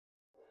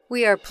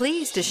We are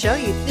pleased to show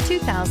you the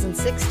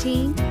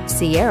 2016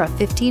 Sierra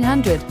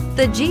 1500.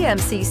 The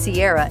GMC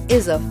Sierra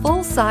is a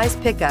full-size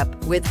pickup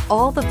with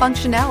all the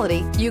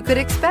functionality you could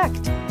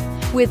expect.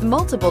 With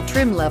multiple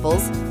trim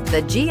levels,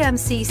 the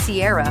GMC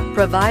Sierra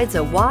provides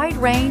a wide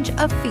range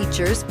of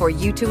features for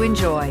you to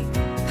enjoy.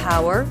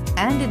 Power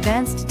and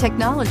advanced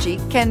technology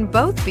can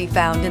both be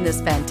found in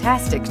this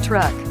fantastic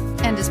truck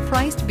and is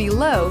priced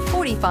below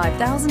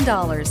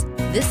 $45,000.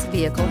 This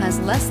vehicle has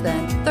less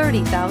than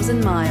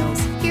 30,000 miles.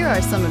 Here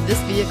are some of this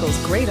vehicle's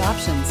great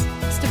options: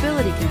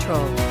 stability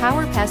control,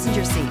 power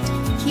passenger seat,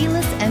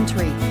 keyless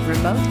entry,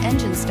 remote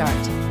engine start,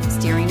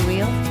 steering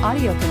wheel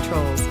audio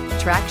controls,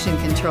 traction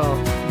control,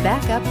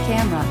 backup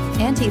camera,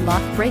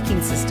 anti-lock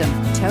braking system,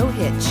 tow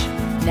hitch,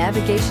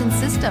 navigation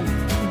system.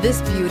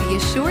 This beauty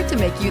is sure to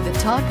make you the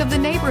talk of the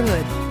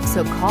neighborhood.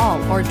 So call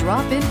or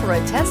drop in for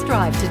a test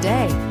drive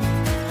today.